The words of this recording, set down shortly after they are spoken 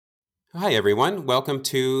Hi, everyone. Welcome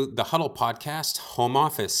to the Huddle Podcast Home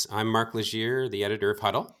Office. I'm Mark Legier, the editor of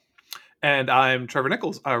Huddle. And I'm Trevor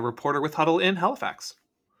Nichols, a reporter with Huddle in Halifax.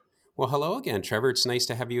 Well, hello again, Trevor. It's nice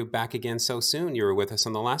to have you back again so soon. You were with us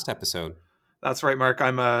on the last episode. That's right, Mark.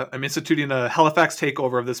 I'm instituting a Halifax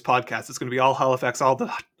takeover of this podcast. It's going to be all Halifax all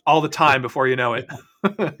the time before you know it.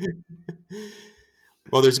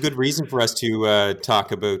 Well, there's good reason for us to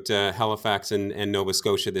talk about Halifax and Nova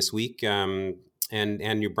Scotia this week,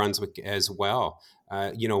 and New Brunswick as well.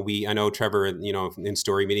 I know Trevor. In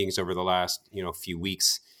story meetings over the last few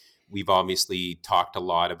weeks, we've obviously talked a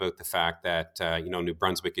lot about the fact that New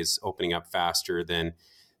Brunswick is opening up faster than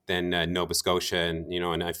Nova Scotia, and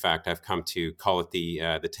in fact, I've come to call it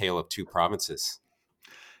the tale of two provinces.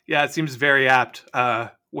 Yeah, it seems very apt.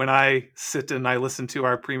 When I sit and I listen to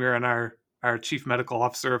our premier and our chief medical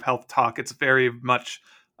officer of health talk, it's very much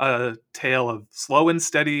a tale of slow and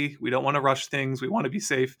steady. We don't want to rush things. We want to be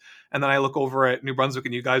safe. And then I look over at New Brunswick,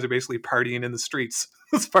 and you guys are basically partying in the streets,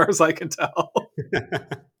 as far as I can tell.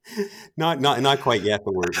 Not quite yet,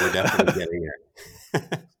 but we're definitely getting there.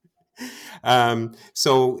 And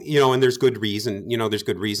there's good reason. There's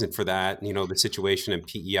good reason for that. The situation in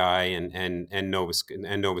PEI and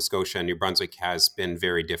Nova Scotia and New Brunswick has been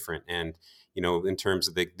very different. And in terms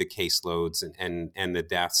of the caseloads and the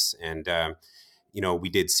deaths, and we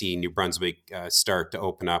did see New Brunswick start to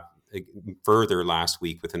open up further last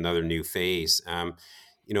week with another new phase.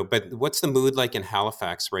 But what's the mood like in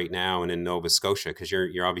Halifax right now and in Nova Scotia? Because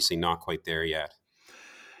you're obviously not quite there yet.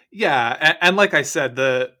 Yeah, and like I said,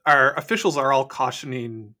 our officials are all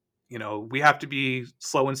cautioning. We have to be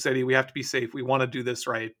slow and steady. We have to be safe. We want to do this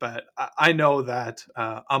right. But I know that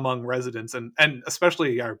among residents and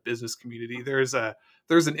especially our business community, there's an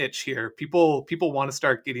itch here. People want to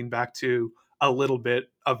start getting back to a little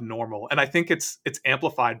bit of normal, and I think it's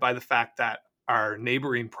amplified by the fact that our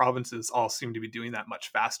neighboring provinces all seem to be doing that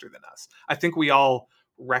much faster than us. I think we all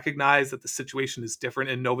recognize that the situation is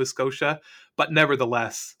different in Nova Scotia, but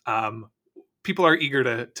nevertheless, people are eager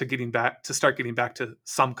to start getting back to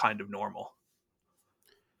some kind of normal.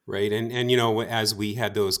 Right. And as we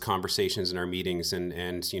had those conversations in our meetings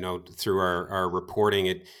and through our reporting,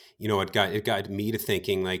 it got me to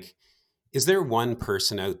thinking, like, is there one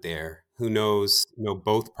person out there who knows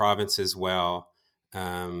both provinces well,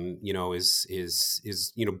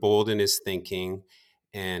 is bold in his thinking,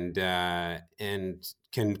 and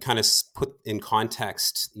can kind of put in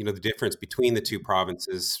context the difference between the two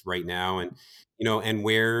provinces right now, and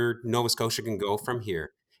where Nova Scotia can go from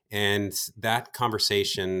here. And that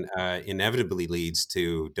conversation inevitably leads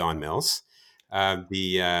to Don Mills,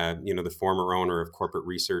 the former owner of Corporate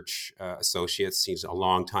Research Associates. He's a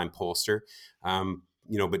longtime pollster,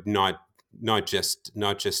 but not just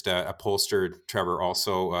a pollster. Trevor,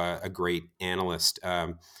 also a great analyst,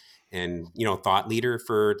 and thought leader,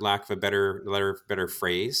 for lack of a better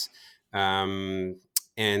phrase. And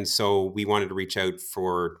so we wanted to reach out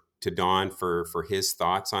to Don for his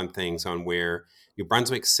thoughts on things, on where New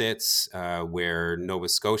Brunswick sits, where Nova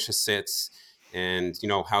Scotia sits, and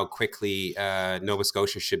how quickly Nova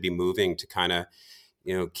Scotia should be moving to kind of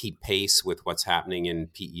keep pace with what's happening in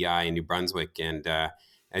PEI and New Brunswick. And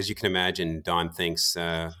as you can imagine, Don thinks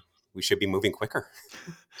we should be moving quicker.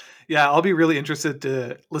 Yeah, I'll be really interested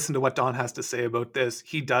to listen to what Don has to say about this.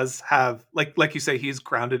 He does have, like you say, he's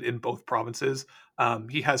grounded in both provinces.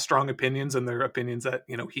 He has strong opinions, and they're opinions that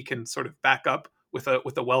he can sort of back up with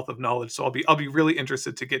a wealth of knowledge. So I'll be really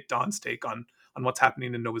interested to get Don's take on what's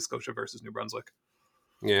happening in Nova Scotia versus New Brunswick.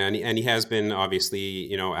 Yeah, and he has been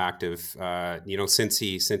obviously active since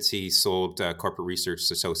he sold Corporate Research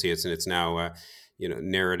Associates, and it's now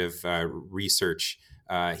Narrative Research.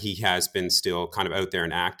 He has been still kind of out there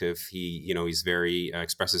and active. He's very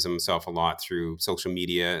expresses himself a lot through social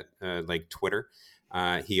media, like Twitter.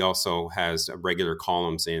 He also has regular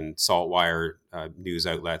columns in Saltwire news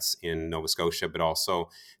outlets in Nova Scotia, but also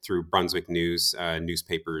through Brunswick News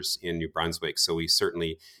newspapers in New Brunswick. So he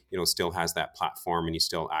certainly, still has that platform, and he's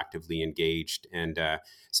still actively engaged. And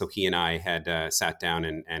so he and I had sat down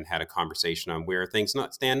and had a conversation on where things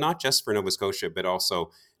stand, not just for Nova Scotia, but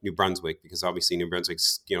also New Brunswick, because obviously New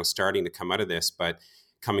Brunswick's starting to come out of this, but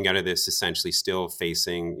coming out of this essentially still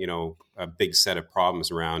facing a big set of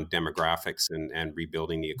problems around demographics and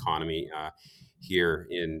rebuilding the economy here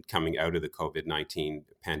in coming out of the COVID-19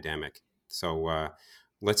 pandemic. So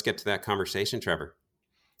let's get to that conversation, Trevor.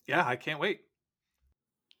 Yeah, I can't wait.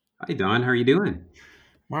 Hi, Don. How are you doing?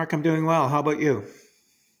 Mark, I'm doing well. How about you?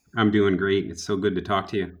 I'm doing great. It's so good to talk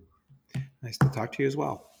to you. Nice to talk to you as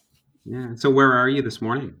well. Yeah. So where are you this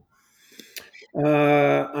morning?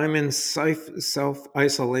 I'm in self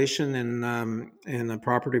isolation in a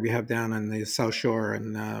property we have down on the South Shore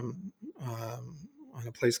and on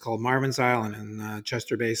a place called Marvin's Island in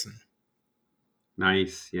Chester Basin.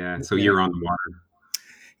 Nice. Yeah. So Yeah, you're on the water.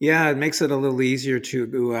 yeah, it makes it a little easier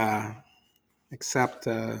to accept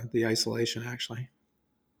the isolation. Actually,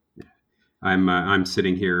 I'm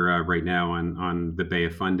sitting here right now on the Bay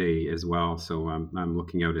of Fundy as well. So I'm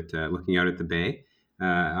looking out at the bay.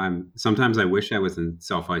 I'm sometimes I wish I was in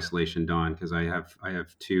self isolation, Don, because I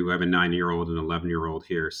have two. I have a 9 year old and 11 year old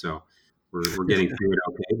here, so we're getting through it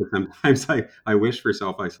okay. But sometimes I wish for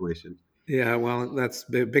self isolation. yeah. Well, that's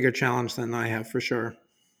a bigger challenge than I have for sure.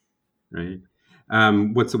 Right.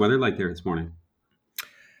 What's the weather like there this morning?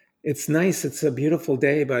 It's nice. It's a beautiful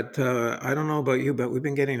day, but I don't know about you, but we've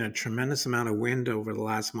been getting a tremendous amount of wind over the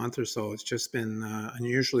last month or so. It's just been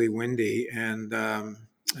unusually windy and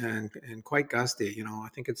quite gusty. I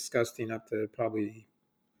think it's gusting up to probably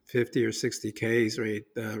 50 or 60 k's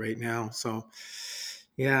right now. So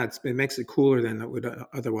yeah, it makes it cooler than it would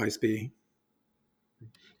otherwise be.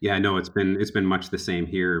 Yeah, no, it's been much the same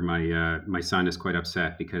here. My son is quite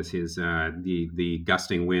upset because his the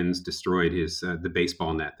gusting winds destroyed his the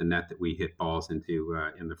baseball net, the net that we hit balls into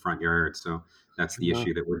in the front yard. So that's the Wow.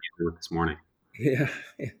 issue that we're dealing with this morning. Yeah,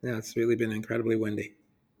 yeah, it's really been incredibly windy.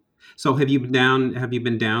 So have you been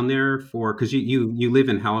down there for because you live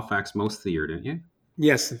in Halifax most of the year, don't you?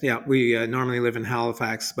 Yes, yeah. We normally live in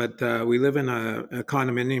Halifax, but we live in a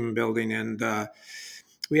condominium building, and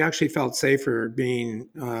we actually felt safer being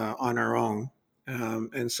on our own.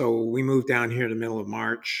 And so we moved down here in the middle of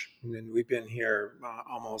March, and then we've been here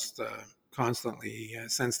almost constantly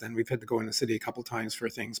since then. We've had to go in the city a couple times for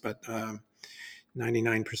things, but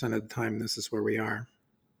 99% of the time, this is where we are.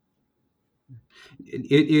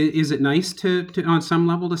 Is it nice to on some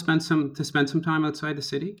level to spend some time outside the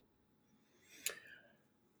city?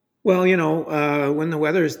 Well, when the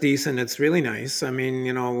weather is decent, it's really nice. I mean,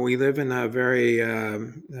 we live in a very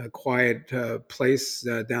quiet place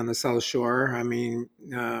down the South Shore. I mean,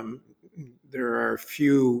 there are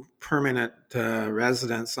few permanent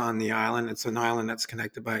residents on the island. It's an island that's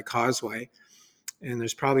connected by a causeway, and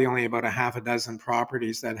there's probably only about a half a dozen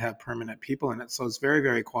properties that have permanent people in it. So it's very,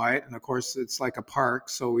 very quiet. And of course, it's like a park,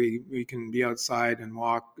 so we can be outside and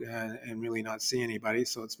walk and really not see anybody.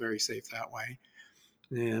 So it's very safe that way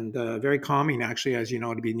and very calming actually, as you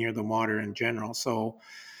know, to be near the water in general. So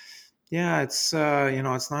yeah, it's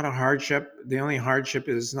not a hardship. The only hardship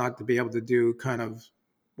is not to be able to do kind of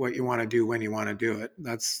what you want to do when you want to do it.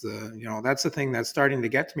 That's the thing that's starting to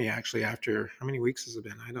get to me actually. After how many weeks has it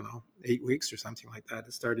been? I don't know, 8 weeks or something like that.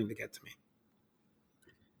 It's starting to get to me.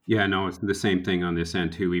 Yeah, no, it's the same thing on this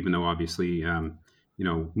end too. Even though obviously, one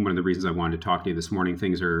of the reasons I wanted to talk to you this morning,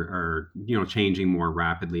 things are changing more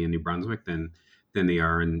rapidly in New Brunswick than they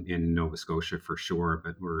are in Nova Scotia for sure.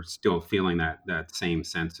 But we're still feeling that same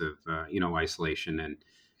sense of isolation and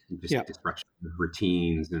Yeah. just disruption of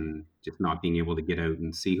routines and just not being able to get out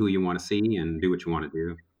and see who you want to see and do what you want to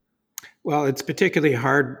do. Well, it's particularly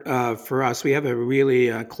hard for us. We have a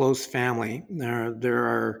really close family. There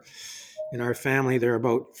are in our family there are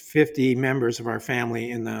about 50 members of our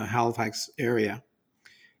family in the Halifax area,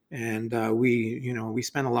 and we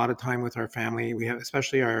spend a lot of time with our family. We have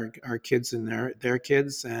especially our kids and their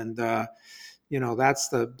kids, and that's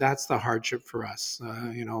the hardship for us.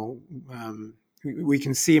 We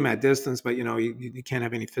can see them at distance, but you can't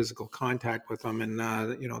have any physical contact with them, and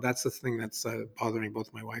that's the thing that's bothering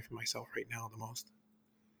both my wife and myself right now the most.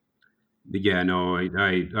 Yeah, no,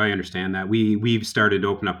 I understand that. We've started to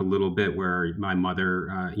open up a little bit where my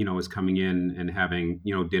mother, is coming in and having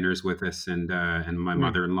dinners with us, and my Mm.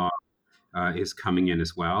 mother-in-law is coming in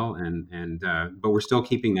as well, and but we're still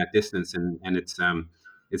keeping that distance, and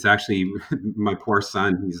it's actually my poor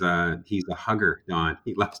son. He's a hugger, Don.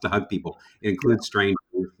 He loves to hug people. It Yeah. includes strangers.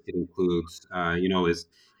 It includes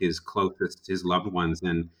his closest, his loved ones,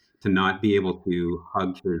 and to not be able to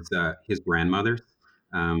hug his grandmother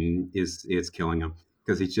is killing him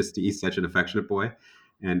because he's such an affectionate boy,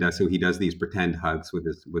 and so he does these pretend hugs with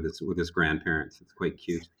his grandparents. It's quite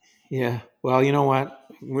cute. Yeah. Well, you know what?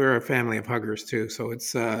 We're a family of huggers too, so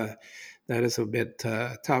it's that is a bit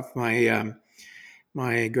tough.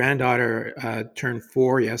 My granddaughter turned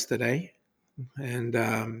 4 yesterday, and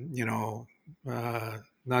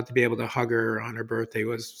not to be able to hug her on her birthday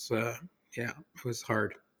was yeah, it was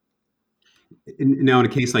hard. Now, in a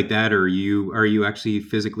case like that, are you actually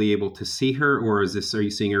physically able to see her, or are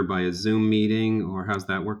you seeing her by a Zoom meeting, or how's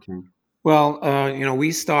that working? Well,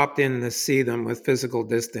 we stopped in to see them with physical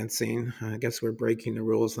distancing. I guess we're breaking the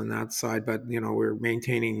rules on that side, but we're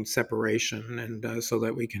maintaining separation, and so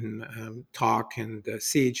that we can talk and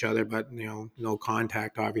see each other, but no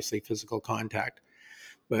contact, obviously physical contact.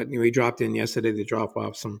 But we dropped in yesterday to drop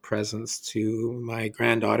off some presents to my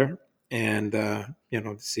granddaughter, and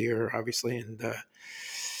to see her, obviously, and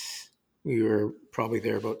we were probably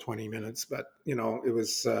there about 20 minutes, but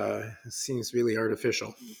it seems really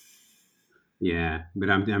artificial. Yeah,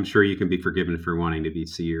 but I'm sure you can be forgiven for wanting to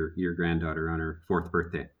see your granddaughter on her fourth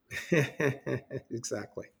birthday.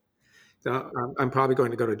 Exactly. So I'm probably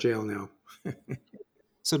going to go to jail now.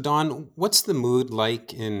 So Don, what's the mood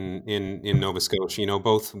like in Nova Scotia?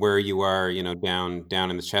 Both where you are,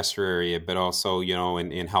 down in the Chester area, but also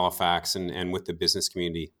in Halifax and with the business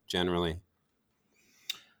community generally.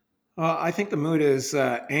 I think the mood is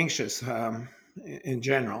anxious in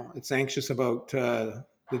general. It's anxious about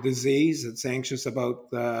the disease. It's anxious about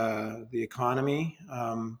the economy.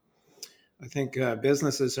 I think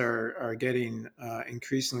businesses are getting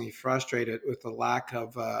increasingly frustrated with the lack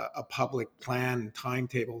of a public plan and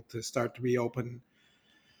timetable to start to reopen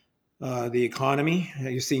the economy.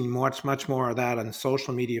 You're seeing much more of that on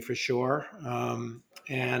social media for sure.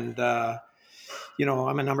 And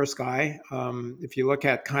I'm a numbers guy. If you look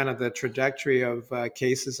at kind of the trajectory of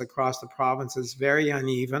cases across the province, it's very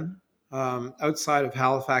uneven. Outside of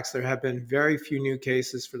Halifax, there have been very few new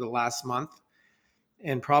cases for the last month,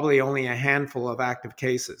 and probably only a handful of active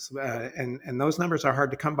cases. And those numbers are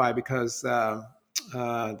hard to come by because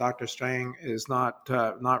Dr. Strang is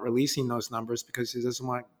not releasing those numbers because he doesn't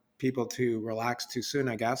want people to relax too soon,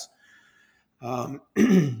 I guess.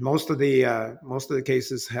 Most of the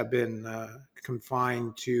cases have been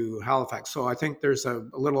confined to Halifax. So I think there's a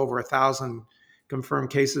little over 1,000 confirmed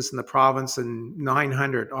cases in the province, and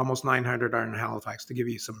almost 900 are in Halifax, to give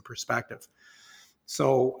you some perspective.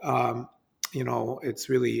 So it's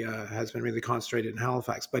really has been really concentrated in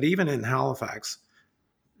Halifax. But even in Halifax,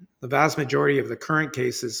 the vast majority of the current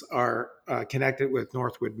cases are connected with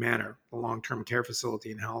Northwood Manor, the long-term care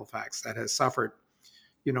facility in Halifax that has suffered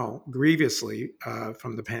grievously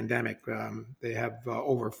from the pandemic. They have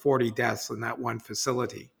over 40 deaths in that one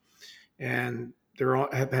facility. And there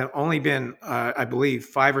have only been, I believe,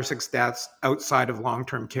 5 or 6 deaths outside of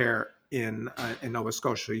long-term care in Nova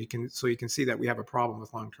Scotia. You can see that we have a problem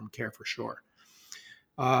with long-term care for sure.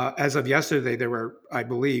 As of yesterday, there were, I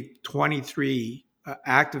believe, 23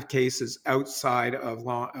 active cases outside of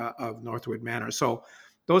Northwood Manor. So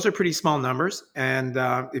those are pretty small numbers. And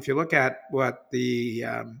if you look at what the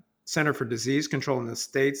Center for Disease Control in the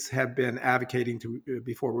States have been advocating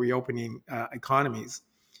before reopening economies,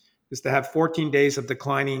 is to have 14 days of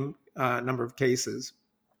declining number of cases,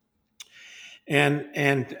 and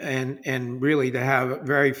really to have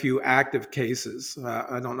very few active cases.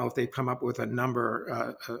 I don't know if they've come up with a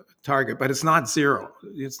number target, but it's not zero.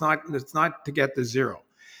 It's not to get to zero.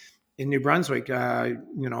 In New Brunswick,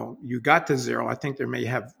 you got to zero. I think there may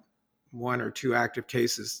have 1 or 2 active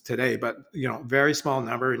cases today, but very small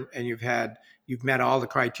number, and you've met all the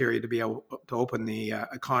criteria to be able to open the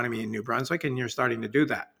economy in New Brunswick, and you're starting to do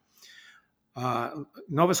that.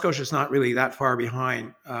 Nova Scotia is not really that far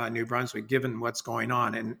behind New Brunswick, given what's going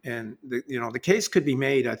on, and the case could be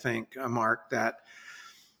made, I think, Mark, that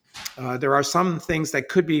there are some things that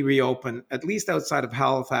could be reopened, at least outside of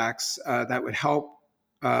Halifax, that would help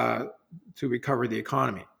to recover the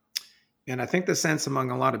economy. And I think the sense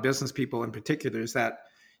among a lot of business people in particular is that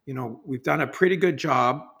we've done a pretty good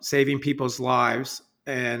job saving people's lives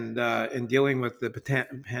and in dealing with the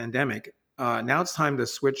pandemic. Now it's time to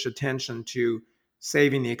switch attention to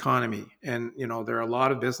saving the economy. And, there are a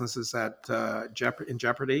lot of businesses that in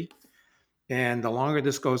jeopardy. And the longer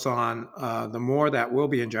this goes on, the more that will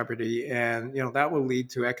be in jeopardy. And, that will lead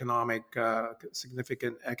to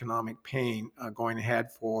significant economic pain going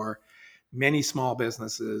ahead for many small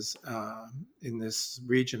businesses in this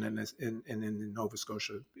region and in Nova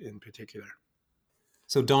Scotia in particular.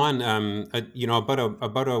 So Don,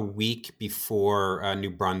 about a week before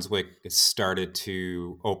New Brunswick started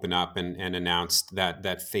to open up and announced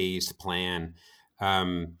that phased plan,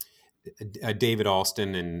 David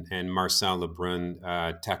Alston and Marcel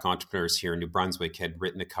Lebrun, tech entrepreneurs here in New Brunswick, had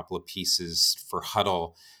written a couple of pieces for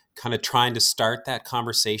Huddle, kind of trying to start that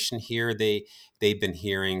conversation here. They've been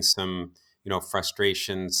hearing some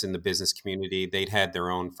frustrations in the business community. They'd had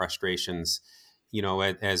their own frustrations,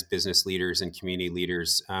 as business leaders and community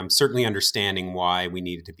leaders, certainly understanding why we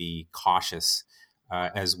needed to be cautious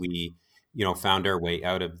as we, found our way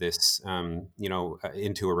out of this,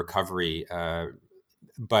 into a recovery.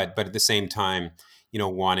 But at the same time,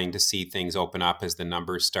 wanting to see things open up as the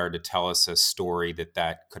numbers started to tell us a story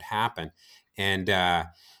that could happen. And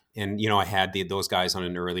I had those guys on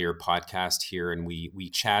an earlier podcast here, and we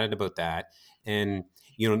chatted about that. And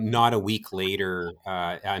not a week later,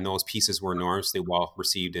 and those pieces were enormously well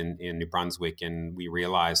received in New Brunswick, and we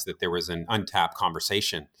realized that there was an untapped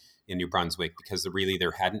conversation in New Brunswick, because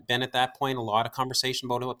there hadn't been at that point a lot of conversation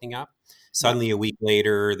about opening up. Suddenly, a week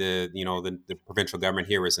later, the provincial government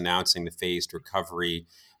here was announcing the phased recovery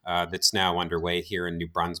that's now underway here in New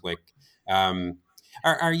Brunswick.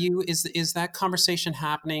 Is that conversation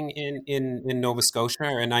happening in Nova Scotia?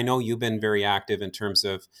 And I know you've been very active in terms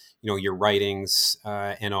of your writings,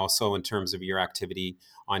 and also in terms of your activity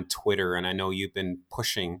on Twitter. And I know you've been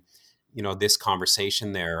pushing this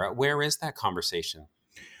conversation there. Where is that conversation?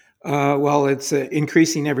 Well, it's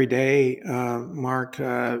increasing every day, Mark.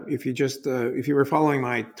 If you were following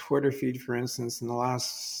my Twitter feed, for instance, in the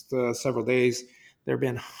last several days, there have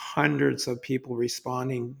been hundreds of people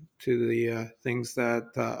responding to the things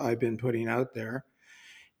that I've been putting out there,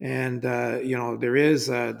 and there is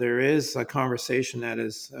a conversation that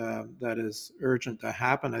is urgent to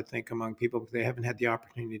happen, I think, among people, because they haven't had the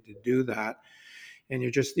opportunity to do that. And you're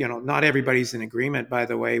just, not everybody's in agreement, by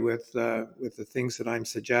the way, with the things that I'm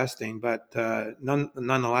suggesting, but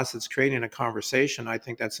nonetheless, it's creating a conversation. I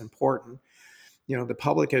think that's important. The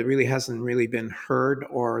public really hasn't really been heard,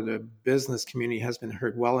 or the business community has been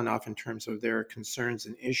heard well enough in terms of their concerns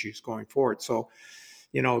and issues going forward. So,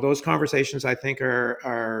 those conversations, I think,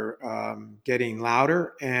 are getting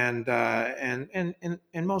louder, and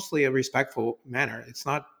mostly a respectful manner. It's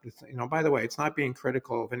not, by the way, it's not being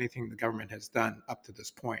critical of anything the government has done up to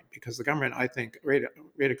this point, because the government, I think, right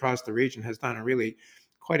across the region, has done a really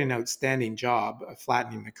quite an outstanding job of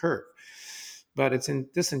flattening the curve. But it's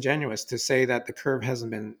disingenuous to say that the curve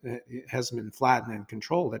hasn't been flattened and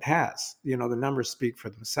controlled. It has. The numbers speak for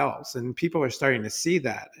themselves, and people are starting to see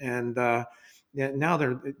that. And now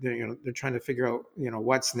they're trying to figure out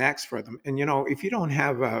what's next for them. And if you don't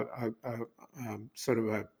have a sort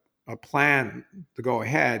of a plan to go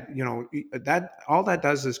ahead, that all that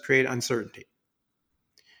does is create uncertainty.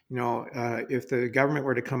 If the government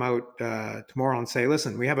were to come out tomorrow and say,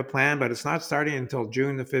 listen, we have a plan, but it's not starting until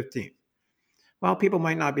June the 15th. Well, people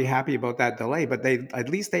might not be happy about that delay, but at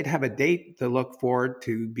least they'd have a date to look forward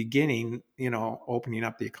to beginning, opening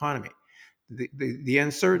up the economy. The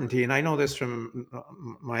uncertainty, and I know this from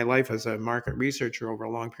my life as a market researcher over a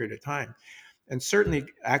long period of time, and certainly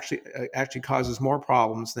actually causes more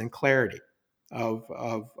problems than clarity of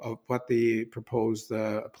what the proposed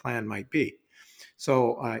plan might be.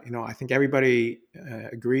 So, I think everybody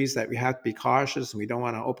agrees that we have to be cautious and we don't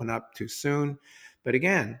want to open up too soon. But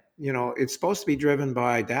again, it's supposed to be driven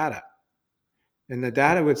by data. And the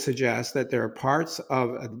data would suggest that there are parts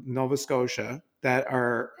of Nova Scotia that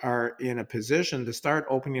are in a position to start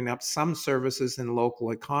opening up some services in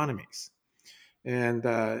local economies. And,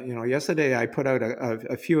 yesterday I put out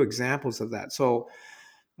a few examples of that. So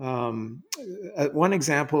one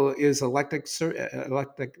example is elective surgeries.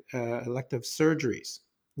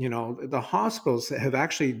 The hospitals have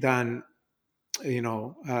actually done,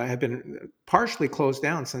 have been partially closed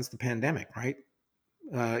down since the pandemic, right?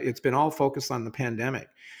 It's been all focused on the pandemic.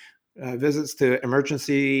 Visits to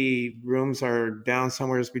emergency rooms are down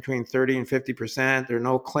somewhere between 30 and 50%. There are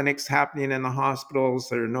no clinics happening in the hospitals.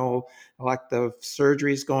 There are no elective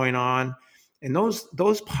surgeries going on. And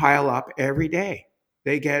those pile up every day.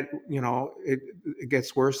 They get, it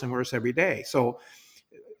gets worse and worse every day. So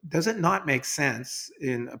does it not make sense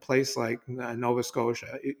in a place like Nova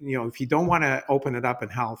Scotia? If you don't want to open it up in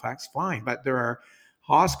Halifax, fine. But there are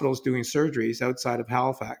hospitals doing surgeries outside of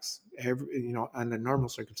Halifax, under normal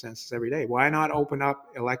circumstances every day. Why not open up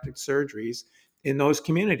elective surgeries in those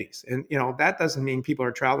communities? And, that doesn't mean people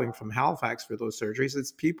are traveling from Halifax for those surgeries.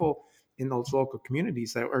 It's people in those local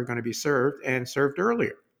communities that are going to be served and served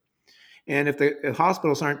earlier. And if the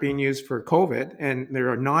hospitals aren't being used for COVID, and there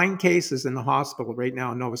are 9 cases in the hospital right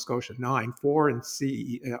now in Nova Scotia, 9, 4 in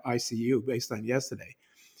ICU based on yesterday.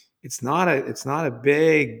 It's not a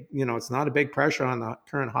big pressure on the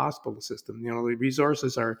current hospital system. The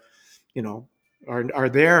resources are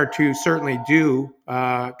there to certainly do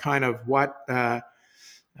kind of what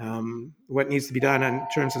needs to be done in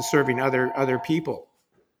terms of serving other people.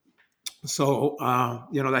 So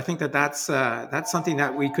I think that's something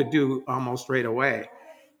that we could do almost right away,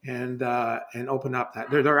 and open up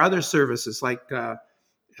that. There are other services like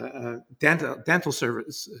dental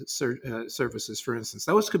services, for instance.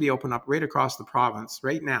 Those could be opened up right across the province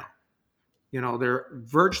right now. There are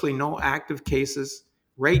virtually no active cases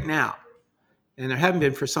right now, and there haven't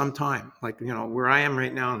been for some time. Like, where I am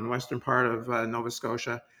right now in the western part of Nova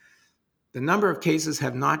Scotia, the number of cases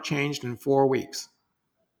have not changed in 4 weeks.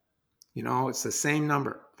 It's the same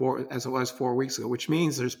number as it was 4 weeks ago, which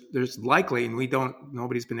means there's likely, and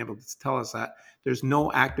nobody's been able to tell us that there's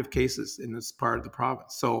no active cases in this part of the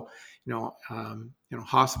province. So,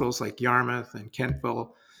 hospitals like Yarmouth and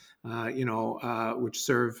Kentville, which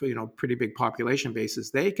serve, pretty big population bases,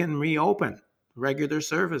 they can reopen regular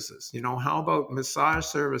services. How about massage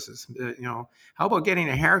services? How about getting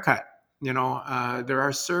a haircut? There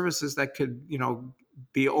are services that could,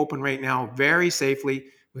 be open right now very safely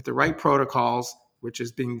with the right protocols, which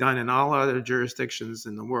is being done in all other jurisdictions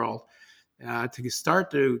in the world, to start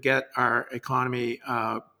to get our economy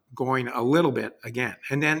going a little bit again.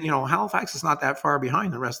 And then, Halifax is not that far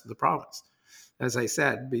behind the rest of the province, as I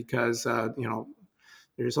said, because,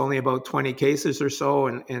 there's only about 20 cases or so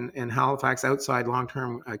in Halifax outside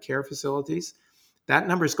long-term care facilities. That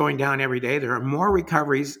number is going down every day. There are more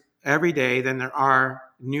recoveries every day than there are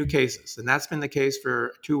new cases. And that's been the case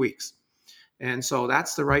for 2 weeks. And so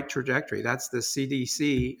that's the right trajectory. That's the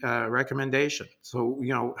CDC recommendation. So,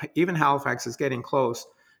 even Halifax is getting close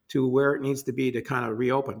to where it needs to be to kind of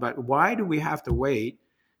reopen. But why do we have to wait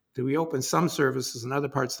to reopen some services in other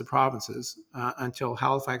parts of the provinces until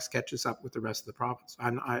Halifax catches up with the rest of the province?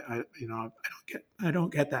 I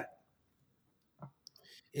don't get that.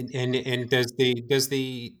 And does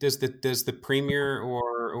the premier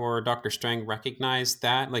or Dr. Strang recognize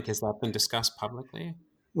that? Like, has that been discussed publicly?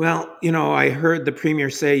 Well, I heard the premier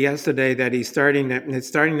say yesterday that it's starting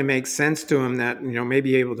to make sense to him that,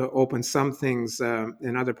 maybe able to open some things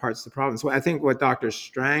in other parts of the province. Well, I think what Dr.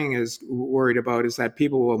 Strang is worried about is that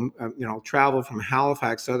people will, travel from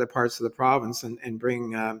Halifax to other parts of the province and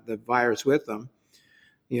bring the virus with them.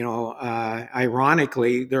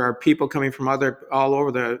 Ironically, there are people coming from all over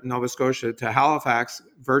the Nova Scotia to Halifax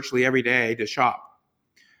virtually every day to shop.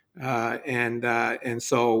 And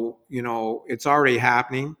so, it's already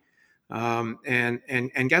happening.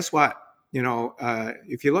 And guess what?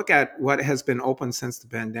 If you look at what has been open since the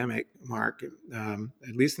pandemic, Mark,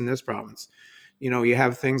 at least in this province, you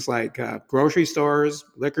have things like grocery stores,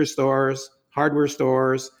 liquor stores, hardware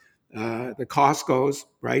stores, the Costco's,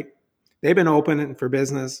 right? They've been open for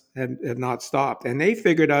business and have not stopped. And they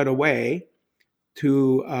figured out a way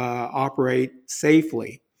to operate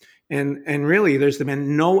safely. And really, there's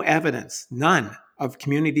been no evidence, none, of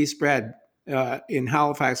community spread in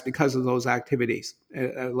Halifax because of those activities,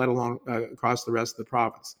 let alone across the rest of the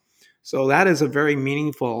province. So that is a very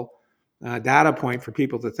meaningful data point for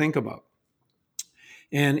people to think about.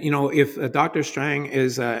 And, if Dr. Strang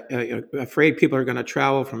is afraid people are going to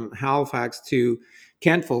travel from Halifax to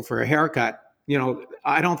Kentville for a haircut,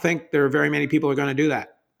 I don't think there are very many people who are going to do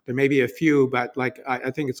that. There may be a few, but I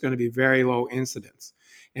think it's going to be very low incidence.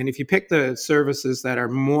 And if you pick the services that are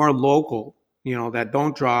more local, that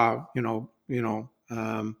don't draw,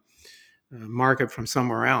 market from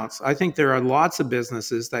somewhere else, I think there are lots of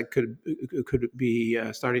businesses that could be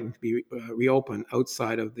starting to be reopened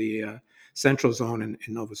outside of the central zone in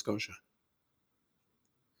Nova Scotia.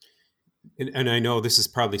 And I know this is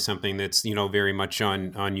probably something that's, very much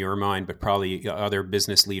on your mind, but probably other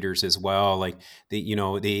business leaders as well. Like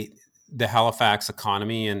the Halifax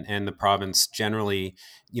economy and the province generally,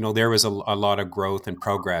 there was a lot of growth and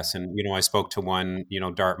progress. And, I spoke to one,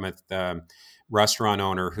 Dartmouth restaurant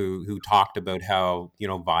owner who talked about how,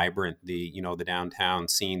 vibrant the downtown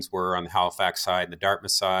scenes were on the Halifax side and the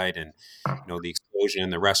Dartmouth side, and, the explosion in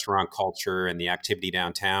the restaurant culture and the activity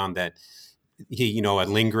downtown, that a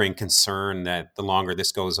lingering concern that the longer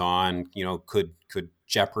this goes on, could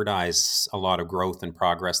jeopardize a lot of growth and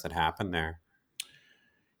progress that happened there.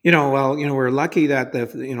 We're lucky that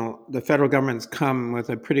the federal government's come with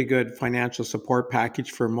a pretty good financial support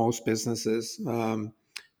package for most businesses.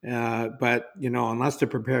 But unless they're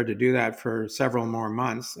prepared to do that for several more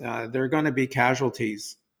months, there are going to be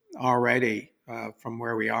casualties already from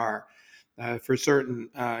where we are. For certain,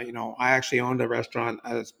 I actually owned a restaurant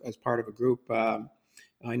as part of a group. I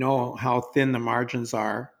know how thin the margins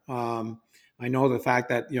are. I know the fact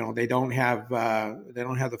that they don't have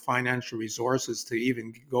the financial resources to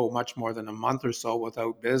even go much more than a month or so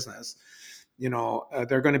without business. There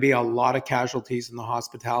are going to be a lot of casualties in the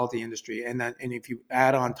hospitality industry, and if you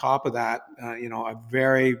add on top of that, a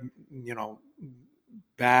very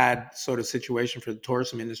bad sort of situation for the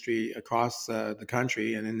tourism industry across the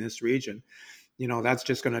country and in this region, that's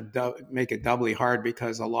just going to make it doubly hard,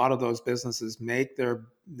 because a lot of those businesses make their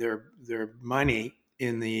money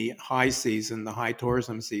in the high season, the high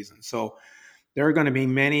tourism season. So there are going to be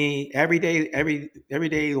many every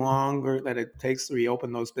day longer that it takes to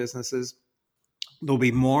reopen those businesses. there'll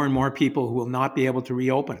be more and more people who will not be able to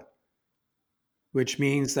reopen, which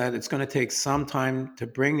means that it's going to take some time to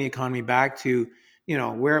bring the economy back to,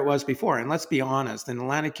 where it was before. And let's be honest, in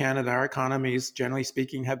Atlantic Canada, our economies, generally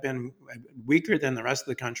speaking, have been weaker than the rest of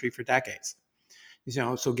the country for decades.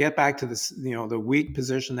 So get back to this, the weak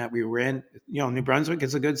position that we were in. New Brunswick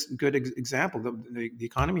is a good example. The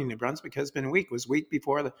economy in New Brunswick has been weak. It was weak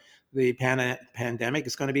before the pandemic.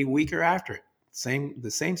 It's going to be weaker after it.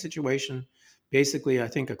 The same situation, basically, I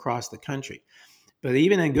think, across the country. But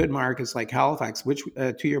even in good markets like Halifax, which,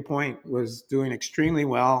 to your point, was doing extremely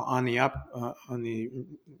well on the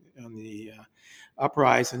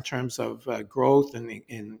uprise in terms of growth and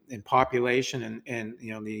in population and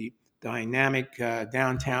the dynamic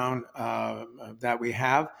downtown that we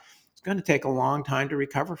have, it's going to take a long time to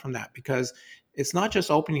recover from that, because it's not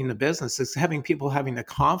just opening the business, it's having people having the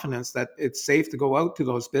confidence that it's safe to go out to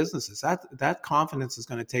those businesses. That confidence is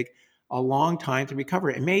going to take a long time to recover.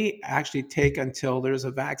 It may actually take until there's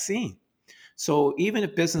a vaccine. So even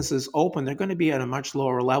if businesses open, they're going to be at a much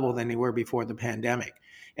lower level than they were before the pandemic.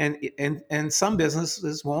 And some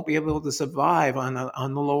businesses won't be able to survive on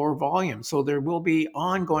the lower volume. So there will be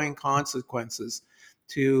ongoing consequences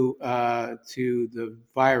to the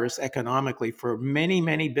virus economically for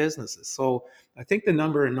many businesses. So I think the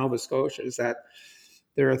number in Nova Scotia is that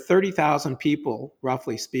there are 30,000 people,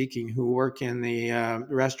 roughly speaking, who work in the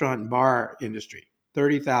restaurant and bar industry.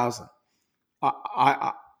 30,000.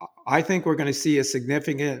 I think we're going to see a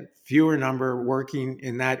significant fewer number working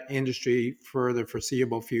in that industry for the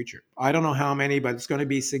foreseeable future. I don't know how many, but it's going to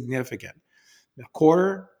be significant. A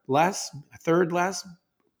quarter less, a third less,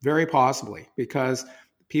 very possibly, because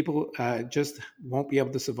people just won't be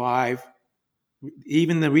able to survive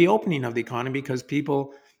even the reopening of the economy, because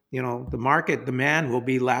people, the market demand will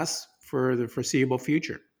be less for the foreseeable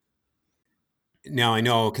future. Now I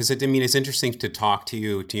know, because it's interesting to talk to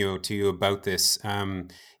you about this,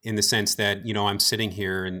 in the sense that I'm sitting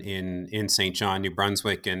here in St. John, New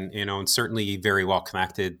Brunswick, and certainly very well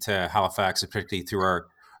connected to Halifax, particularly through our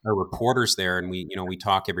reporters there, and we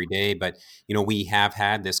talk every day. But we have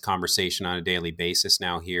had this conversation on a daily basis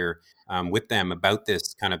now here with them about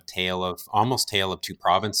this kind of tale of two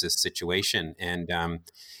provinces situation, and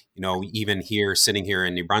even here, sitting here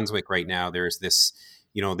in New Brunswick right now, there's this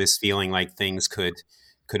this feeling like things could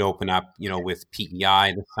open up, with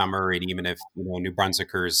PEI this summer, and even if New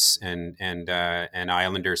Brunswickers and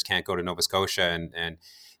Islanders can't go to Nova Scotia, and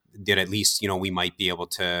that at least we might be able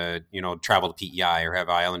to travel to PEI, or have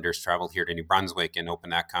Islanders travel here to New Brunswick and open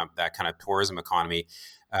that kind of tourism economy.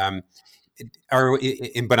 But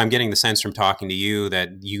I'm getting the sense from talking to you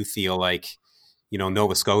that you feel like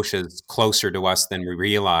Nova Scotia is closer to us than we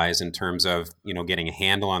realize in terms of getting a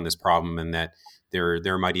handle on this problem, and that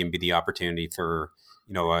there might even be the opportunity for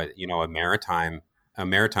a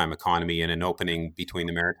maritime economy and an opening between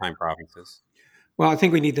the maritime provinces. Well, I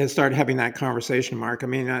think we need to start having that conversation, Mark. I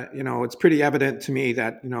mean, it's pretty evident to me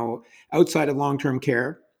that outside of long-term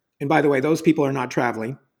care, and by the way, those people are not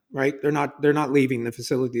traveling, right? They're not leaving the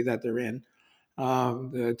facility that they're in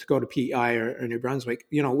to go to PEI or New Brunswick.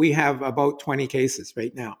 We have about 20 cases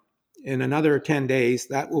right now. In another 10 days,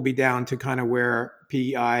 that will be down to kind of where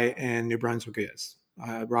PEI and New Brunswick is,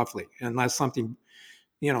 roughly, unless something,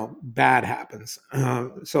 bad happens.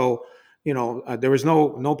 So, there was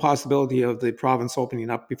no possibility of the province opening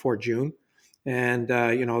up before June, and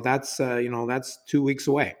that's 2 weeks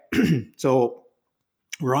away. So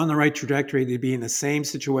we're on the right trajectory to be in the same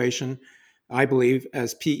situation, I believe,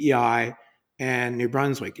 as PEI and New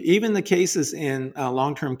Brunswick. Even the cases in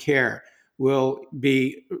long-term care will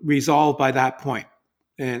be resolved by that point.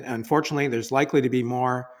 And unfortunately, there's likely to be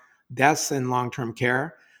more deaths in long-term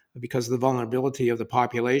care because of the vulnerability of the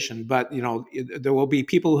population. But, there will be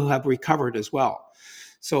people who have recovered as well.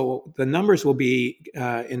 So the numbers will be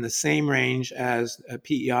in the same range as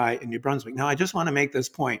PEI in New Brunswick. Now, I just want to make this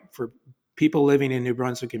point for people living in New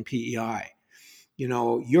Brunswick and PEI.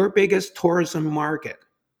 Your biggest tourism market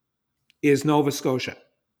is Nova Scotia.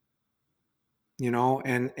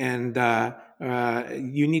 And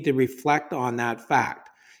you need to reflect on that fact.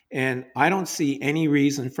 And I don't see any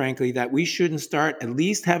reason, frankly, that we shouldn't start at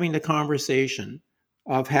least having the conversation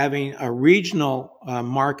of having a regional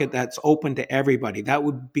market that's open to everybody. That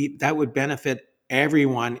would benefit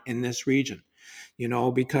everyone in this region,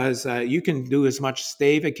 because you can do as much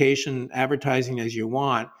stay vacation advertising as you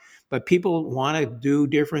want, but people want to do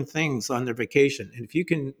different things on their vacation. And if you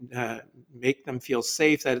can make them feel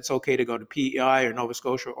safe that it's okay to go to PEI or Nova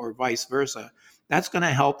Scotia or vice versa, that's going to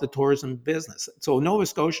help the tourism business. So Nova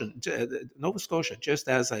Scotia, just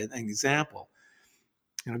as an example,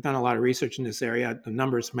 and I've done a lot of research in this area. The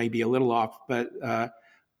numbers may be a little off, but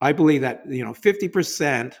I believe that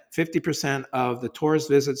 50% of the tourist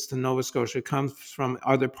visits to Nova Scotia comes from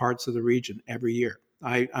other parts of the region every year.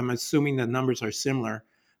 I'm assuming the numbers are similar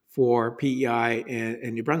for PEI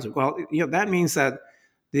and New Brunswick. Well, that means that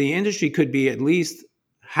the industry could be at least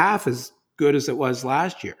half as good as it was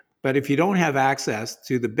last year. But if you don't have access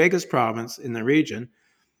to the biggest province in the region,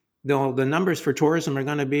 the numbers for tourism are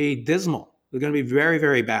going to be dismal. They're going to be very,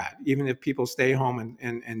 very bad, even if people stay home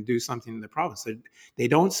and do something in the province. They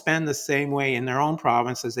don't spend the same way in their own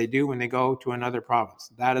province as they do when they go to another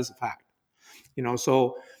province. That is a fact.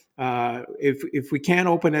 So if we can't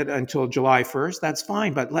open it until July 1st, that's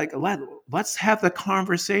fine. But let's have the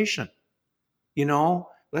conversation.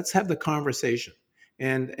 Let's have the conversation.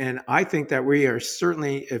 And I think that we are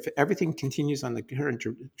certainly, if everything continues on the current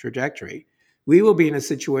trajectory, we will be in a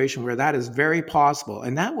situation where that is very possible,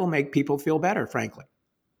 and that will make people feel better, frankly.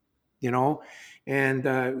 And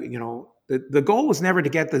the goal was never to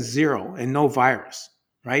get the zero and no virus,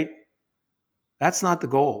 right? That's not the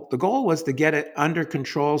goal. The goal was to get it under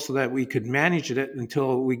control so that we could manage it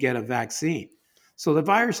until we get a vaccine. So the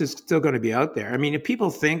virus is still going to be out there. I mean, if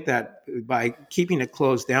people think that by keeping it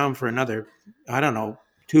closed down for another,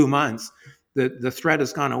 2 months, the threat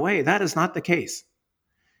has gone away, that is not the case.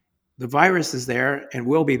 The virus is there and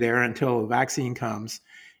will be there until a vaccine comes.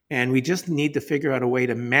 And we just need to figure out a way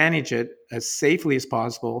to manage it as safely as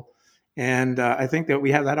possible. And I think that we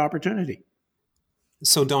have that opportunity.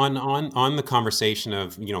 So, Don, on the conversation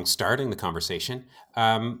of starting the conversation,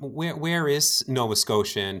 where is Nova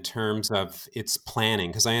Scotia in terms of its planning?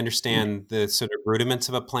 Because I understand the sort of rudiments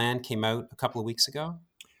of a plan came out a couple of weeks ago.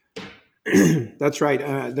 That's right.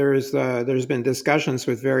 There's been discussions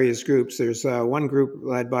with various groups. There's one group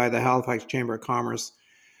led by the Halifax Chamber of Commerce,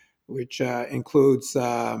 which includes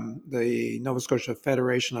the Nova Scotia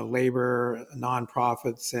Federation of Labor,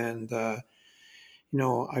 nonprofits, and I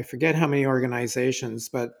forget how many organizations,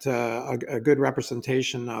 but a good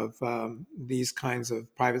representation of these kinds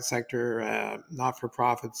of private sector,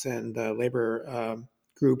 not-for-profits, and labor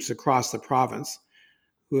groups across the province,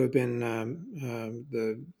 who have been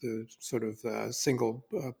the sort of single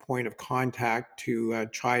point of contact to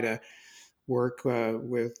try to work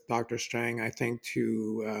with Dr. Strang, I think,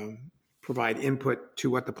 to provide input to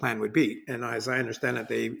what the plan would be. And as I understand it,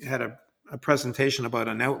 they had a presentation about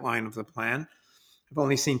an outline of the plan. I've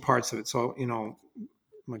only seen parts of it, so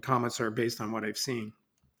my comments are based on what I've seen.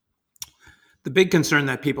 The big concern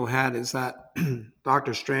that people had is that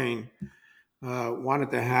Dr. Strang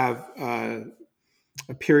wanted to have a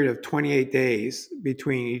period of 28 days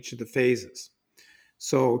between each of the phases.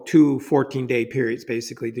 So 2 14-day periods,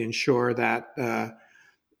 basically, to ensure that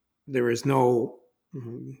there is no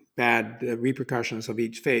bad repercussions of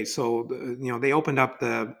each phase. So, they opened up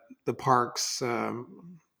the parks a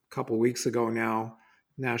couple of weeks ago now,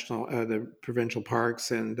 the provincial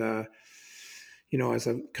parks, and, as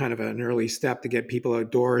a kind of an early step to get people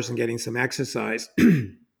outdoors and getting some exercise.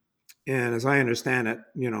 And as I understand it,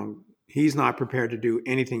 he's not prepared to do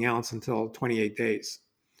anything else until 28 days.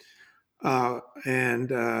 At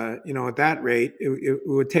that rate, it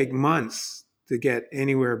would take months to get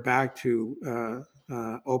anywhere back to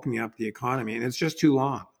opening up the economy. And it's just too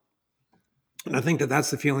long. And I think that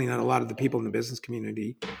that's the feeling that a lot of the people in the business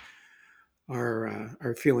community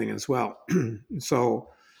are feeling as well. So,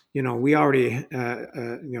 we already,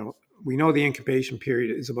 we know the incubation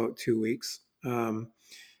period is about 2 weeks.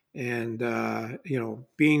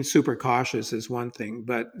 Being super cautious is one thing,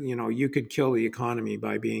 but you could kill the economy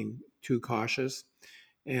by being too cautious.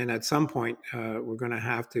 And at some point, we're going to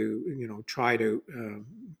have to, try to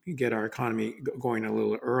get our economy going a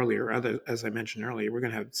little earlier. As I mentioned earlier, we're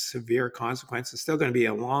going to have severe consequences. It's still going to be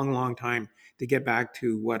a long, long time to get back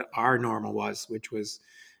to what our normal was, which was,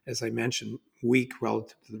 as I mentioned, weak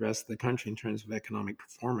relative to the rest of the country in terms of economic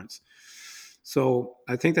performance. So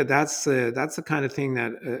I think that's the kind of thing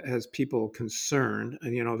that has people concerned.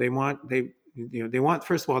 And they want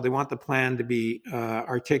first of all, they want the plan to be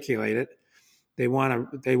articulated. They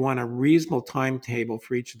want a reasonable timetable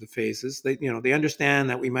for each of the phases. They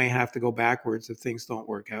understand that we may have to go backwards if things don't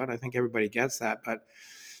work out. I think everybody gets that. But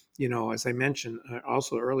as I mentioned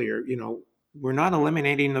also earlier, we're not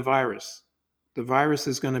eliminating the virus. The virus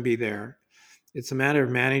is going to be there. It's a matter of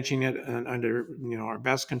managing it under our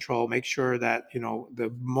best control. Make sure that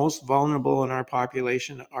the most vulnerable in our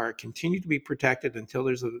population continue to be protected until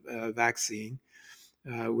there's a vaccine,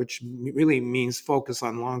 which really means focus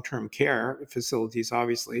on long-term care facilities,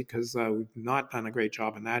 obviously, because we've not done a great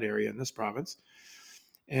job in that area in this province.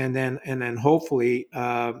 and then hopefully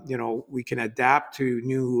we can adapt to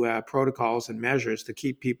new protocols and measures to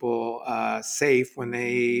keep people safe when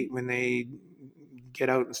they get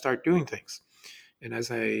out and start doing things. And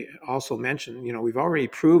as I also mentioned, we've already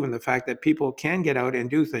proven the fact that people can get out and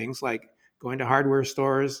do things like going to hardware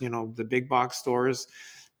stores, the big box stores,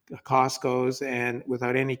 Costco's, and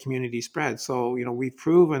without any community spread. So, we've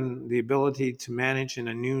proven the ability to manage in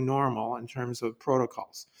a new normal in terms of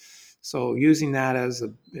protocols. So using that as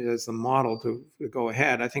a model to go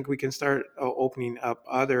ahead, I think we can start opening up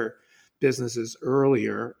other businesses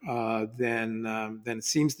earlier than it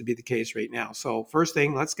seems to be the case right now. So first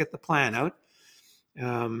thing, let's get the plan out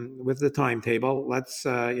with the timetable. Let's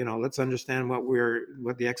understand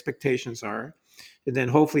what the expectations are, and then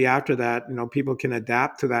hopefully after that, people can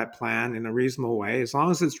adapt to that plan in a reasonable way. As long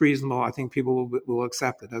as it's reasonable, I think people will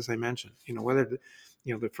accept it. As I mentioned, whether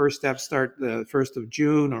the first steps start the 1st of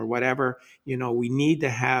June or whatever, we need to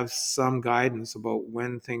have some guidance about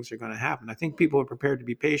when things are going to happen. I think people are prepared to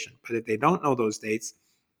be patient, but if they don't know those dates,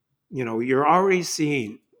 you're already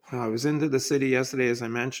seeing. I was into the city yesterday, as I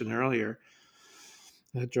mentioned earlier,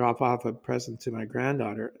 drop off a present to my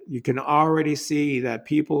granddaughter. You can already see that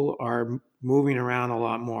people are moving around a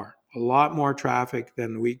lot more traffic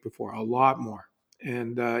than the week before, a lot more.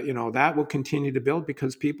 And, that will continue to build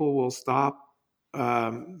because people will stop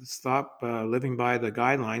living by the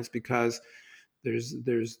guidelines because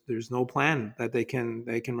there's no plan that they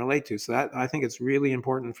can relate to. So that, I think it's really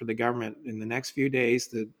important for the government in the next few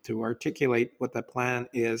days to articulate what the plan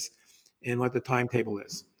is and what the timetable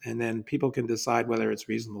is, and then people can decide whether it's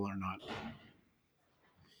reasonable or not.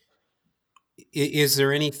 Is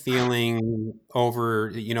there any feeling over,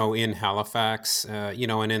 in Halifax,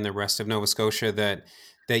 and in the rest of Nova Scotia that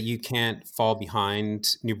you can't fall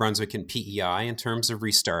behind New Brunswick and PEI in terms of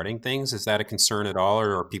restarting things? Is that a concern at all,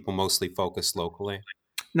 or are people mostly focused locally?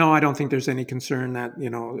 No, I don't think there's any concern that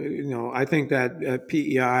I think that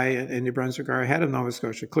PEI and New Brunswick are ahead of Nova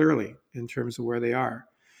Scotia clearly in terms of where they are.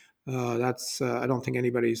 That's I don't think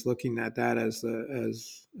anybody's looking at that as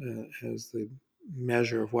the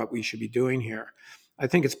measure of what we should be doing here. I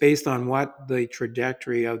think it's based on what the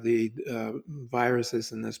trajectory of the virus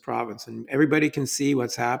is in this province, and everybody can see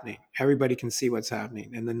what's happening. Everybody can see what's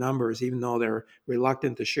happening, and the numbers, even though they're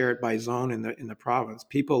reluctant to share it by zone in the province,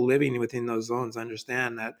 people living within those zones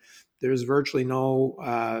understand that there's virtually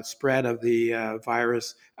no spread of the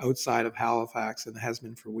virus outside of Halifax, and has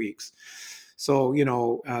been for weeks. So,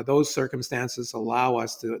 those circumstances allow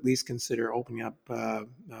us to at least consider opening up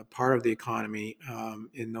part of the economy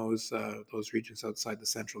in those regions outside the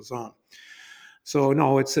central zone. So,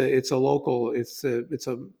 no, it's a local, it's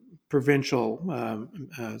a provincial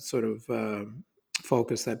sort of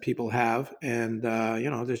focus that people have, and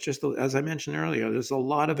there's just, as I mentioned earlier, there's a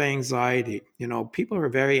lot of anxiety. People are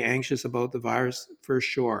very anxious about the virus for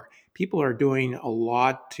sure. People are doing a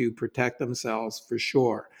lot to protect themselves for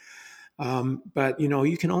sure. But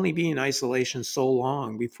you can only be in isolation so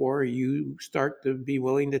long before you start to be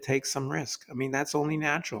willing to take some risk. I mean, that's only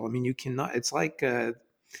natural. I mean, you cannot. It's like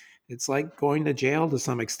going to jail to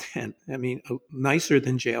some extent. I mean, nicer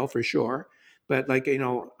than jail for sure. But my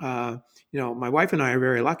wife and I are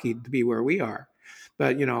very lucky to be where we are.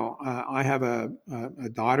 But I have a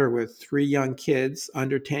daughter with 3 young kids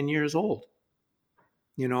under 10 years old.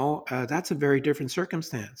 That's a very different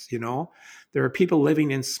circumstance. There are people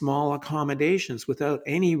living in small accommodations without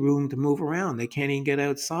any room to move around. They can't even get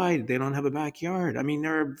outside. They don't have a backyard. I mean,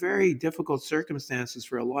 there are very difficult circumstances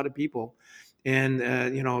for a lot of people. And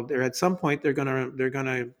they're at some point they're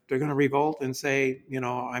gonna revolt and say,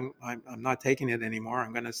 I'm not taking it anymore.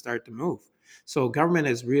 I'm going to start to move. So government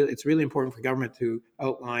is it's really important for government to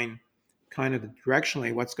outline kind of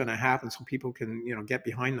directionally what's going to happen so people can get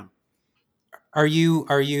behind them. Are you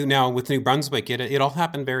now with New Brunswick? It all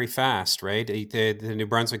happened very fast, right? The New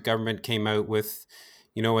Brunswick government came out with,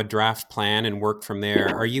 a draft plan and worked from there.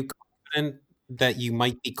 Are you confident that you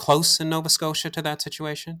might be close in Nova Scotia to that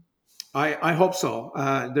situation? I hope so.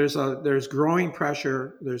 There's growing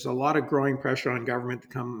pressure. There's a lot of growing pressure on government to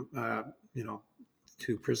come,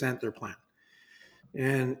 to present their plan.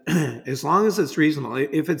 And as long as it's reasonable,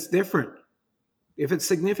 if it's different, if it's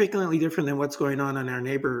significantly different than what's going on in our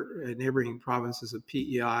neighboring provinces of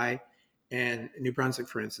PEI and New Brunswick,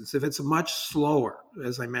 for instance, if it's much slower,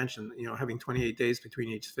 as I mentioned, having 28 days between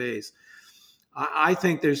each phase, I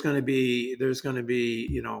think there's going to be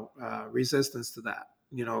resistance to that.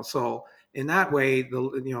 So in that way,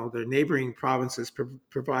 the neighboring provinces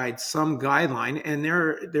provide some guideline, and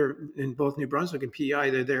they're in both New Brunswick and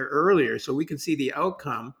PEI, they're there earlier, so we can see the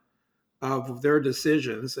outcome of their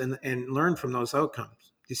decisions and learn from those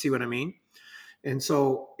outcomes. You see what I mean? And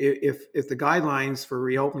so if the guidelines for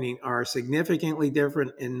reopening are significantly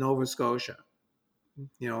different in Nova Scotia,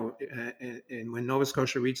 and when Nova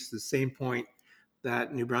Scotia reaches the same point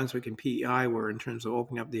that New Brunswick and PEI were in terms of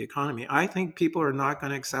opening up the economy, I think people are not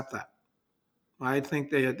going to accept that. I think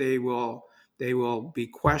they will be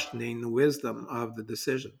questioning the wisdom of the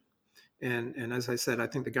decision. And as I said, I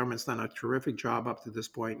think the government's done a terrific job up to this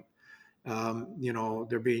point.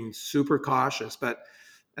 They're being super cautious, but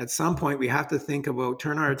at some point we have to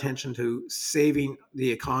turn our attention to saving the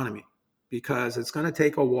economy, because it's going to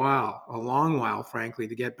take a long while, frankly,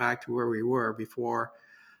 to get back to where we were before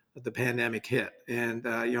the pandemic hit. And,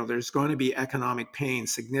 there's going to be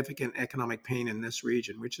significant economic pain in this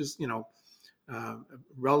region, which is,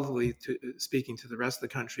 relatively speaking to the rest of the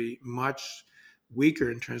country, much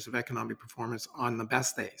weaker in terms of economic performance on the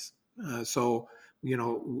best days. So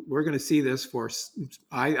we're going to see this for,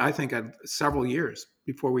 I think, several years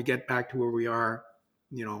before we get back to where we are,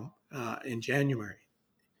 in January.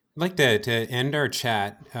 I'd like to end our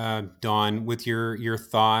chat, Don, with your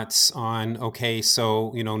thoughts on, okay,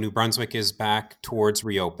 so, New Brunswick is back towards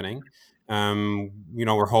reopening.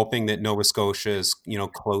 We're hoping that Nova Scotia is,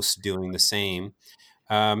 close to doing the same.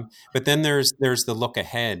 But then there's the look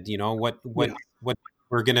ahead, what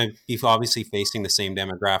we're going to be obviously facing the same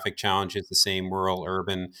demographic challenges, the same rural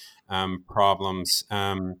urban problems,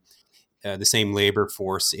 the same labor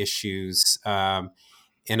force issues.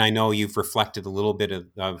 And I know you've reflected a little bit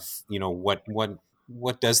of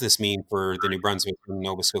what does this mean for the New Brunswick and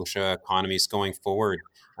Nova Scotia economies going forward?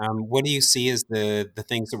 What do you see as the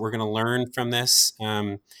things that we're going to learn from this?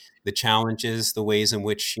 The challenges, the ways in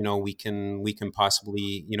which we can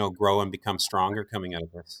possibly grow and become stronger coming out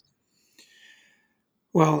of this.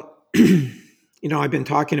 Well, I've been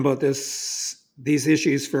talking about these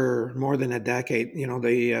issues for more than a decade.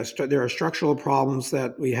 There are structural problems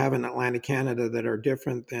that we have in Atlantic Canada that are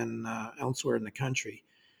different than elsewhere in the country.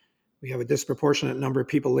 We have a disproportionate number of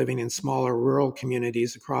people living in smaller rural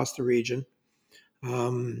communities across the region.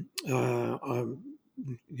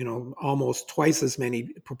 Almost twice as many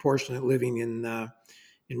proportionate living in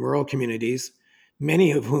rural communities,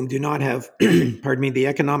 many of whom do not have, the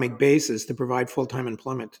economic basis to provide full-time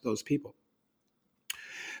employment to those people.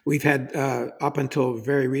 We've had, up until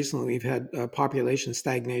very recently, we've had population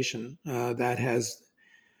stagnation that has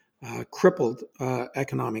crippled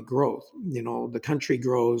economic growth. The country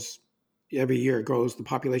grows every year. The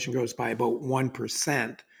population grows by about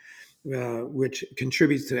 1%, which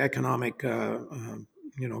contributes to economic,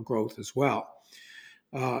 growth as well.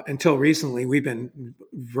 Until recently, we've been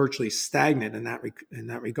virtually stagnant in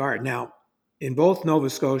that regard. Now, in both Nova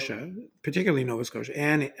Scotia, particularly Nova Scotia,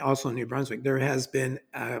 and also New Brunswick, there has been,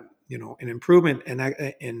 an improvement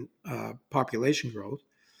in population growth,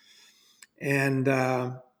 and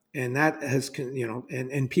that has,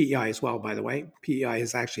 and PEI as well. By the way, PEI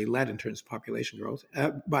has actually led in terms of population growth,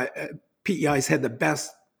 but PEI has had the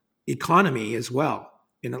best economy as well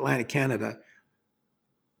in Atlantic Canada,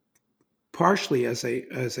 partially as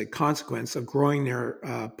a consequence of growing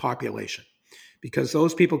their population. Because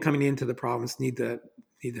those people coming into the province need to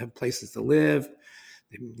have places to live,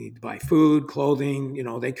 they need to buy food, clothing.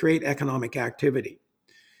 They create economic activity.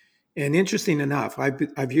 And interesting enough,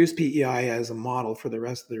 I've used PEI as a model for the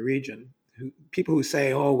rest of the region. People who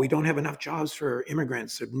say, "Oh, we don't have enough jobs for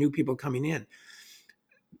immigrants or new people coming in,"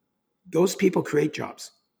 those people create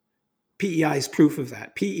jobs. PEI is proof of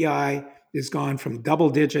that. PEI has gone from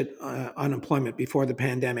double-digit unemployment before the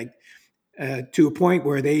pandemic to a point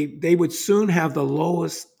where they would soon have the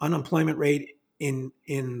lowest unemployment rate in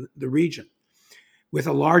the region, with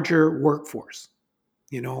a larger workforce.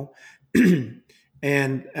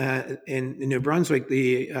 And in New Brunswick,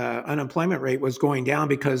 the unemployment rate was going down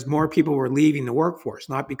because more people were leaving the workforce,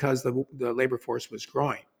 not because the labor force was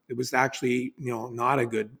growing. It was actually not a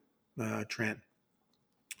good trend.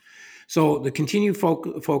 So the continued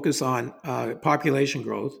focus on population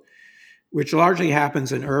growth, which largely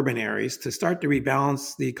happens in urban areas, to start to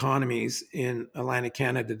rebalance the economies in Atlantic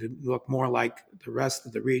Canada to look more like the rest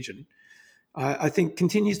of the region, I think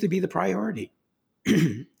continues to be the priority.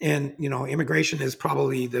 And, immigration is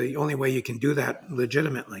probably the only way you can do that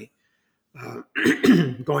legitimately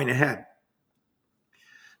going ahead.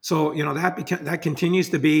 So, that continues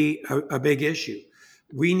to be a big issue.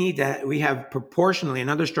 We have proportionally,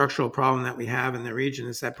 another structural problem that we have in the region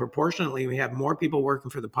is that proportionately we have more people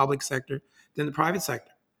working for the public sector than the private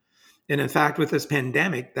sector. And in fact, with this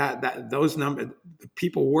pandemic, those the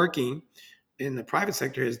people working in the private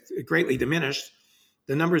sector has greatly diminished.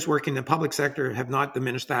 The numbers working in the public sector have not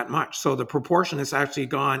diminished that much. So the proportion has actually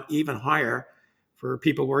gone even higher for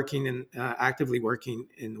people working in actively working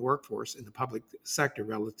in the workforce in the public sector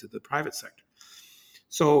relative to the private sector.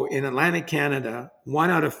 So in Atlantic Canada,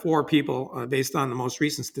 1 out of 4 people, based on the most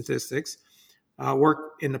recent statistics,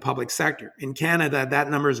 work in the public sector. In Canada, that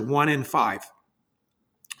number is 1 in 5.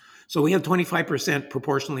 So we have 25%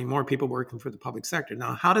 proportionally more people working for the public sector.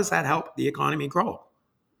 Now, how does that help the economy grow?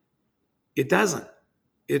 It doesn't.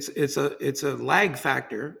 It's a lag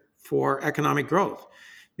factor for economic growth.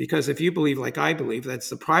 Because if you believe, like I believe, that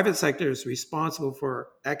the private sector is responsible for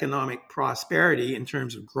economic prosperity in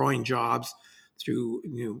terms of growing jobs through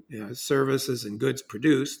services and goods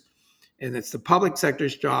produced, and it's the public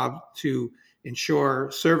sector's job to ensure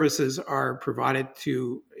services are provided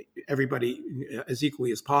to everybody as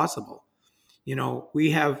equally as possible.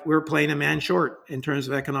 We're playing a man short in terms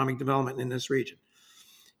of economic development in this region,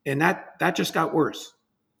 and that just got worse.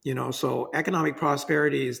 So economic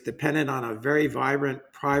prosperity is dependent on a very vibrant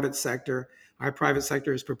private sector. Our private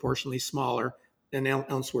sector is proportionally smaller than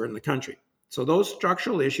elsewhere in the country. So those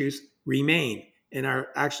structural issues remain and are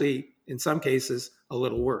actually, in some cases, a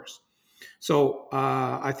little worse. So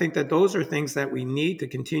I think that those are things that we need to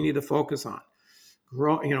continue to focus on.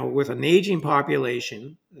 With an aging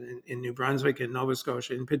population in New Brunswick and Nova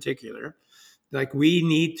Scotia in particular, like we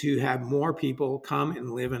need to have more people come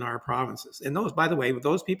and live in our provinces. And those, by the way,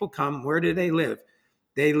 those people come, where do they live?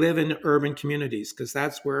 They live in urban communities because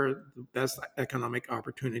that's where the best economic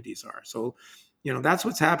opportunities are. So, that's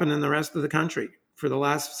what's happened in the rest of the country for the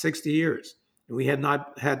last 60 years. And we had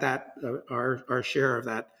not had that, our share of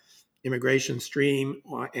that immigration stream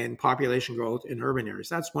and population growth in urban areas.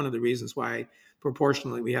 That's one of the reasons why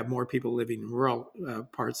proportionally we have more people living in rural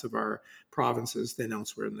parts of our provinces than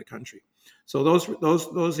elsewhere in the country. So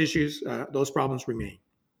those issues, those problems remain.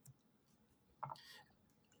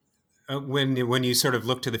 When you sort of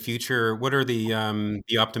look to the future, what are the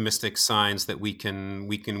optimistic signs that we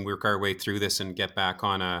can work our way through this and get back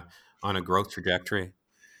on a growth trajectory?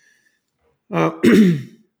 Well,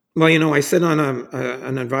 I sit on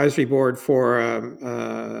an advisory board for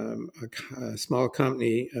a small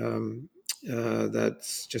company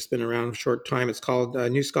that's just been around a short time. It's called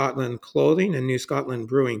New Scotland Clothing and New Scotland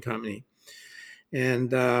Brewing Company.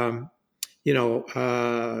 And,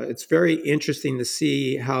 it's very interesting to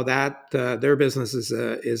see how that their business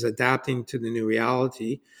is adapting to the new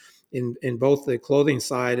reality. In both the clothing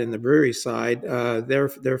side and the brewery side,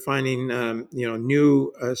 they're finding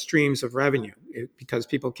new streams of revenue because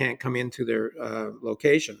people can't come into their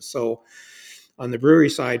locations. So on the brewery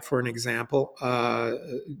side, for an example,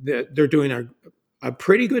 they're doing a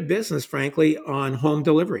pretty good business, frankly, on home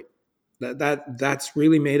delivery. That's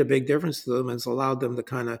really made a big difference to them and it's allowed them to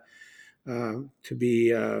kind of to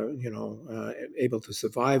be able to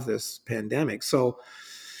survive this pandemic. So.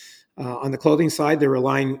 On the clothing side, they're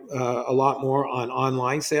relying a lot more on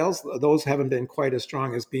online sales. Those haven't been quite as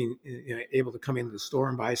strong as being able to come into the store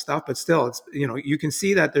and buy stuff. But still, it's you can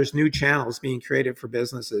see that there's new channels being created for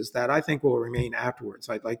businesses that I think will remain afterwards.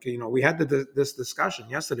 We had this discussion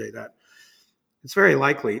yesterday that it's very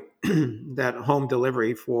likely that home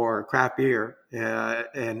delivery for craft beer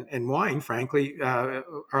and wine, frankly,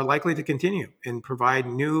 are likely to continue and provide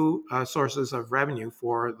new sources of revenue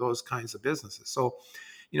for those kinds of businesses. So.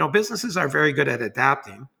 Businesses are very good at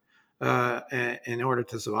adapting in order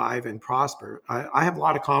to survive and prosper. I have a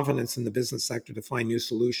lot of confidence in the business sector to find new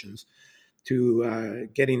solutions to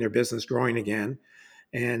getting their business growing again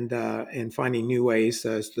and finding new ways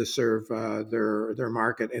to serve their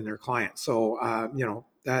market and their clients. So,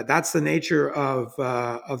 that's the nature of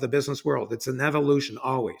the business world. It's an evolution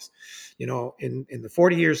always. In the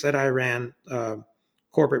 40 years that I ran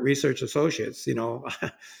Corporate Research Associates,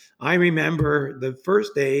 I remember the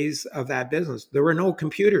first days of that business. There were no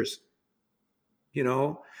computers.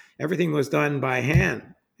 Everything was done by hand,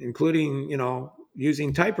 including,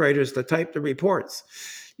 using typewriters to type the reports.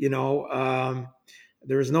 There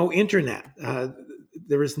was no internet.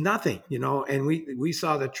 There was nothing, and we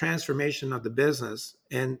saw the transformation of the business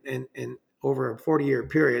and over a 40-year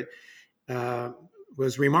period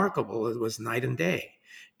was remarkable. It was night and day.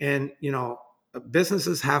 And,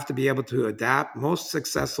 businesses have to be able to adapt. Most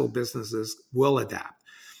successful businesses will adapt.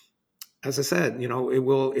 As I said, it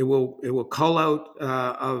will cull out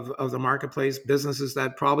of the marketplace businesses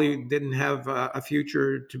that probably didn't have a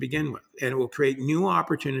future to begin with, and it will create new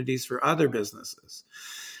opportunities for other businesses.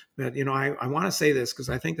 But I want to say this because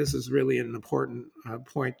I think this is really an important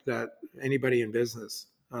point that anybody in business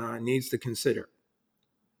needs to consider.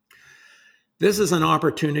 This is an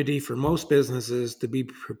opportunity for most businesses to be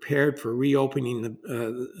prepared for reopening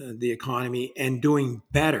the economy and doing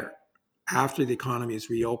better after the economy is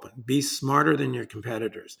reopened. Be smarter than your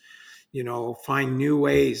competitors. find new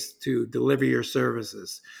ways to deliver your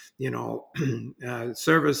services,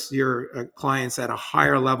 service your clients at a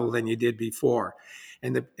higher level than you did before.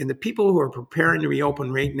 And the people who are preparing to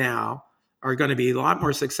reopen right now are going to be a lot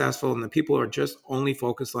more successful than the people who are just only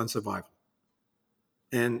focused on survival.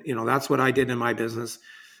 And that's what I did in my business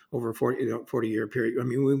over a 40-year period. I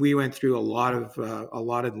mean, we went through a lot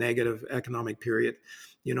of negative economic period.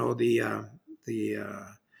 The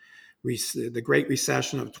Great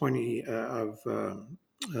Recession of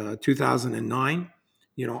 2009.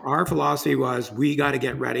 Our philosophy was we got to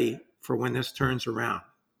get ready for when this turns around,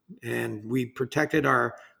 and we protected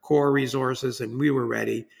our core resources, and we were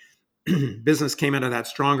ready. Business came out of that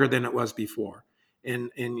stronger than it was before,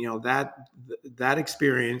 and that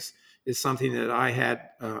experience is something that I had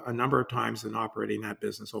a number of times in operating that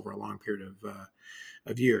business over a long period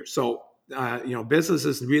of years. So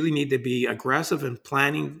businesses really need to be aggressive in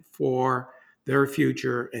planning for their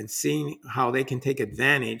future and seeing how they can take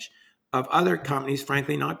advantage of other companies,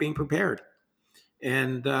 frankly, not being prepared.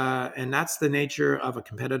 And that's the nature of a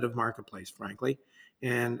competitive marketplace, frankly.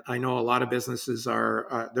 And I know a lot of businesses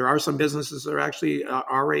there are some businesses that are actually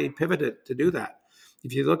already pivoted to do that.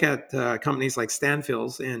 If you look at companies like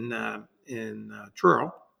Stanfield's in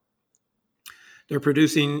Truro, they're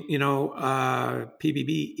producing, PPE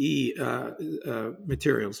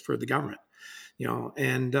materials for the government,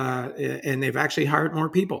 and they've actually hired more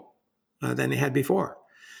people than they had before.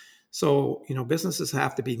 So, businesses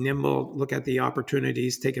have to be nimble, look at the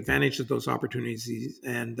opportunities, take advantage of those opportunities,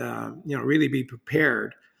 and really be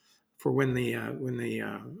prepared for when the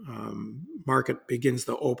market begins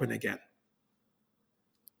to open again.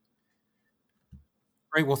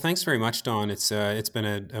 Right. Well, thanks very much, Don. It's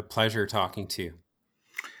been a pleasure talking to you.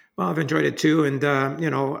 Well, I've enjoyed it too, and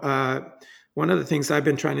one of the things I've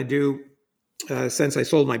been trying to do since I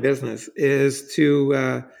sold my business is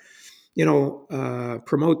to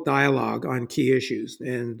promote dialogue on key issues.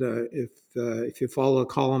 And if you follow the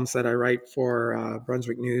columns that I write for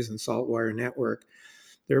Brunswick News and Saltwire Network,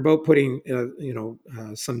 they're about putting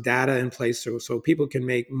some data in place so people can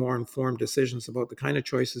make more informed decisions about the kind of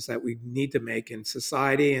choices that we need to make in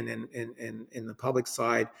society and in the public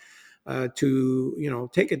side to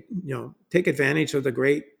take advantage of the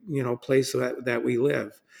great place that we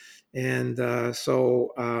live. And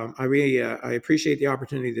so I really I appreciate the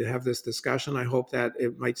opportunity to have this discussion. I hope that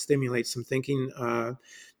it might stimulate some thinking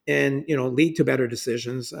and lead to better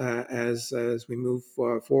decisions as we move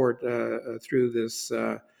forward through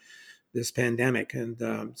this pandemic.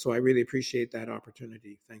 And so I really appreciate that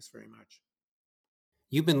opportunity. Thanks very much.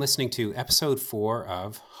 You've been listening to episode 4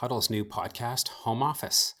 of Huddle's new podcast, Home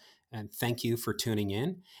Office. And thank you for tuning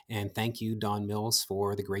in. And thank you, Don Mills,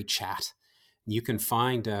 for the great chat. You can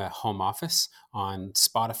find Home Office on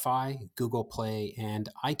Spotify, Google Play, and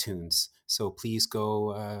iTunes. So please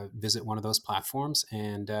go visit one of those platforms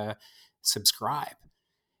and subscribe.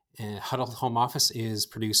 Huddle Home Office is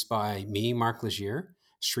produced by me, Mark Legier,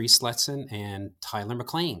 Sri Sletson, and Tyler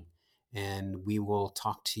McLean. And we will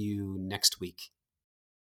talk to you next week.